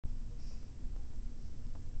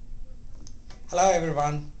Hello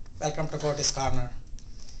everyone, welcome to Kotis Korner.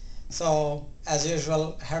 So as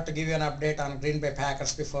usual, I have to give you an update on Green Bay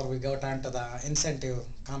Packers before we go down to the incentive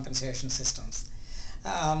compensation systems.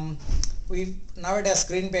 Nowadays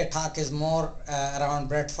Green Bay talk is more around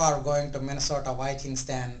Brett Favre going to Minnesota Vikings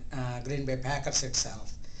than Green Bay Packers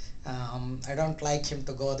itself. I don't like him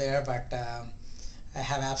to go there, but I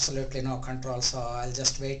have absolutely no control, so I'll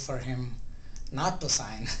just wait for him not to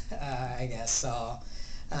sign, I guess. So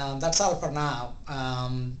that's all for now.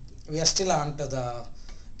 We are still on to the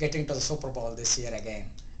getting to the Super Bowl this year again.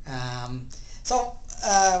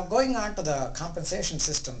 Going on to the compensation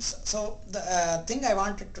systems. So the thing I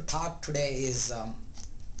wanted to talk today is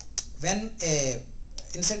when a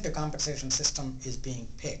incentive compensation system is being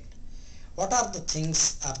picked, what are the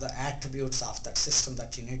things or the attributes of that system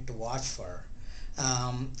that you need to watch for,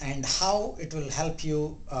 and how it will help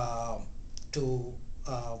you to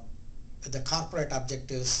the corporate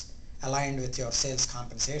objectives aligned with your sales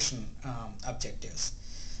compensation objectives.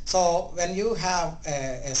 So when you have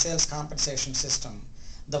a sales compensation system,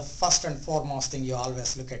 the first and foremost thing you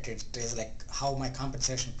always look at it is like how my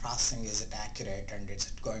compensation processing, is it accurate and is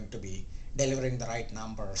it going to be delivering the right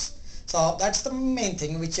numbers. So that's the main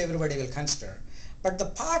thing which everybody will consider. But the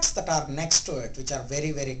parts that are next to it, which are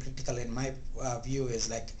very critical in my view,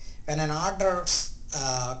 is like when an order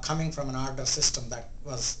coming from an order system that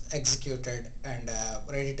was executed and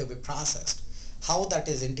ready to be processed, how that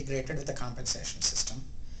is integrated with the compensation system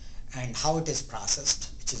and how it is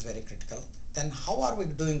processed, which is very critical. Then how are we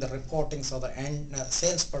doing the reporting so the end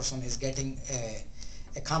salesperson is getting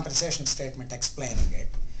a compensation statement explaining it,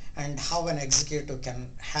 and how an executive can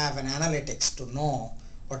have an analytics to know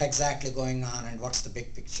what exactly going on and what's the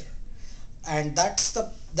big picture. And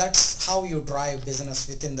that's how you drive business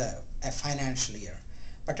within a financial year.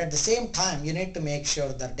 But at the same time, you need to make sure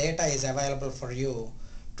that data is available for you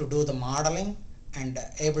to do the modeling and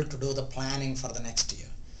able to do the planning for the next year.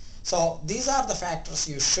 So these are the factors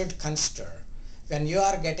you should consider when you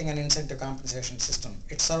are getting an incentive compensation system.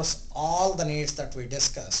 It serves all the needs that we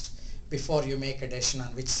discussed before you make a decision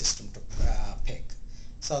on which system to pick.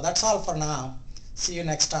 So that's all for now. See you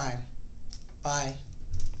next time. Bye.